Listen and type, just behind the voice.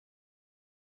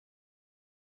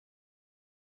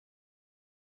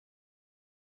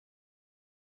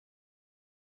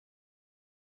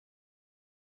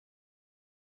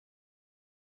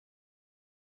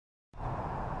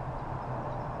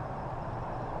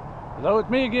Hello,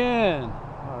 it's me again.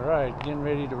 All right, getting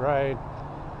ready to ride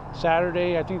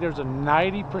Saturday. I think there's a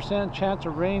 90% chance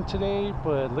of rain today,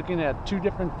 but looking at two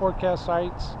different forecast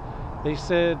sites, they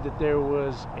said that there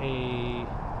was a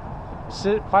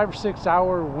 5 or 6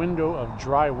 hour window of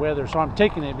dry weather. So I'm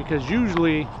taking it because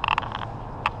usually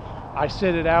I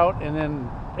sit it out and then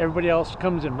everybody else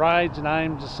comes and rides and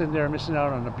I'm just sitting there missing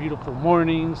out on a beautiful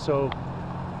morning. So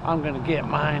I'm gonna get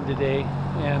mine today.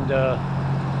 And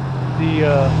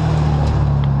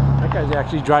that guy's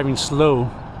actually driving slow.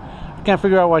 I can't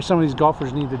figure out why some of these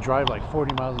golfers need to drive like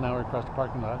 40 miles an hour across the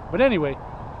parking lot. But anyway,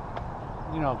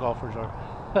 you know how golfers are.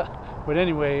 But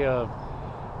anyway,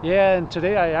 yeah, and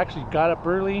today I actually got up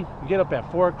early. We get up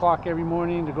at 4 o'clock every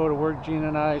morning to go to work, Gina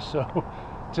and I. So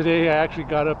today I actually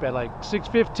got up at like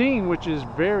 6:15, which is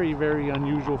very, very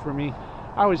unusual for me.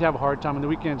 I always have a hard time on the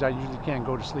weekends. I usually can't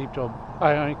go to sleep till,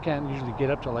 I can't usually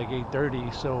get up till like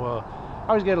 8:30. So I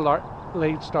always get a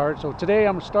late start. So today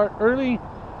I'm gonna start early.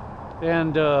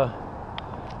 And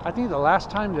I think the last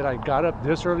time that I got up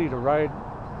this early to ride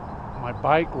my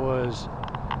bike was,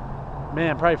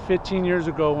 man, probably 15 years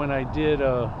ago when I did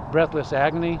Breathless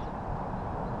Agony.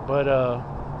 But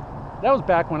that was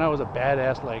back when I was a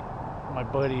badass, like my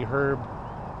buddy Herb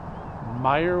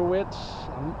Meyerowitz.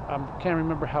 I can't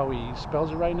remember how he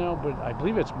spells it right now, but I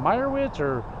believe it's Meyerowitz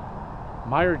or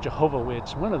Meyer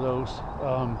Jehovahwitz, one of those.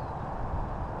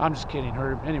 I'm just kidding,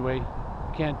 Herb. Anyway,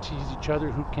 can't tease each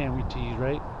other. Who can we tease,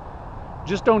 right?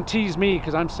 Just don't tease me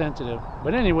because I'm sensitive.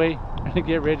 But anyway, I'm gonna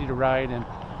get ready to ride and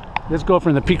let's go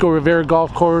from the Pico Rivera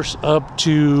Golf Course up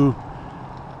to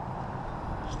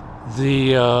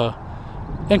the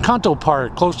Encanto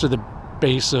Park, close to the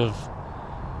base of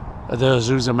the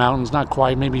Azusa Mountains. Not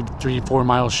quite, maybe 3-4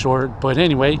 miles short. But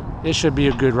anyway, it should be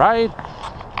a good ride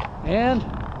and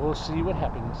we'll see what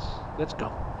happens. Let's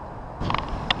go.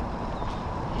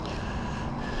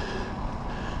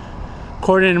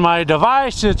 According to my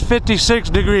device, it's 56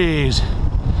 degrees.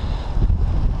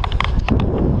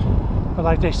 But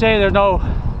like they say, there's no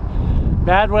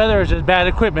bad weather, it's just bad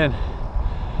equipment.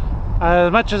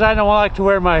 As much as I don't like to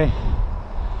wear my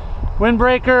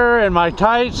windbreaker and my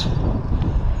tights,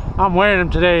 I'm wearing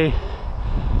them today.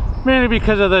 Mainly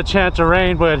because of the chance of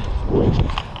rain, but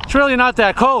it's really not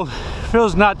that cold. It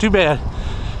feels not too bad.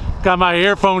 Got my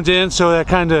earphones in, so that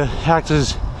kind of acts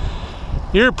as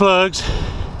earplugs.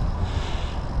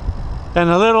 And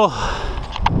a little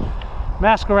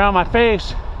mask around my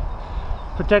face,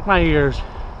 protect my ears.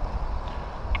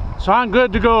 So I'm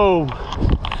good to go.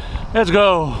 Let's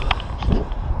go.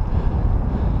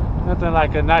 Nothing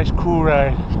like a nice cool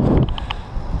ride.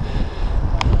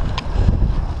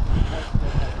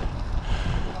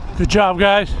 Good job,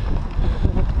 guys.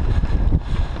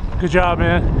 Good job,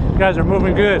 man. You guys are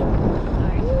moving good.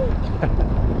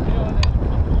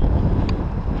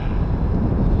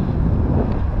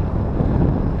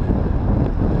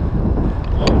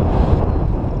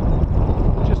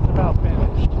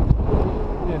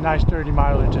 Nice 30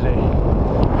 miler today.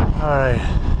 All right.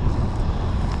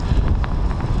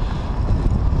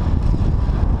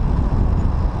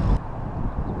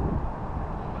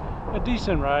 A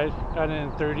decent ride. Got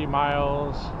in 30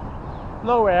 miles.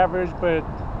 Low average, but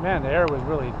man, the air was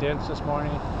really dense this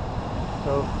morning.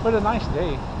 So, but a nice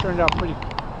day. Turned out pretty.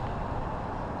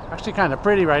 Actually, kind of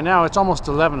pretty right now. It's almost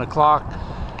 11 o'clock.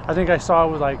 I think I saw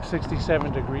it was like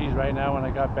 67 degrees right now when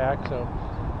I got back. So,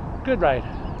 good ride.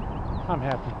 I'm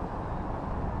happy.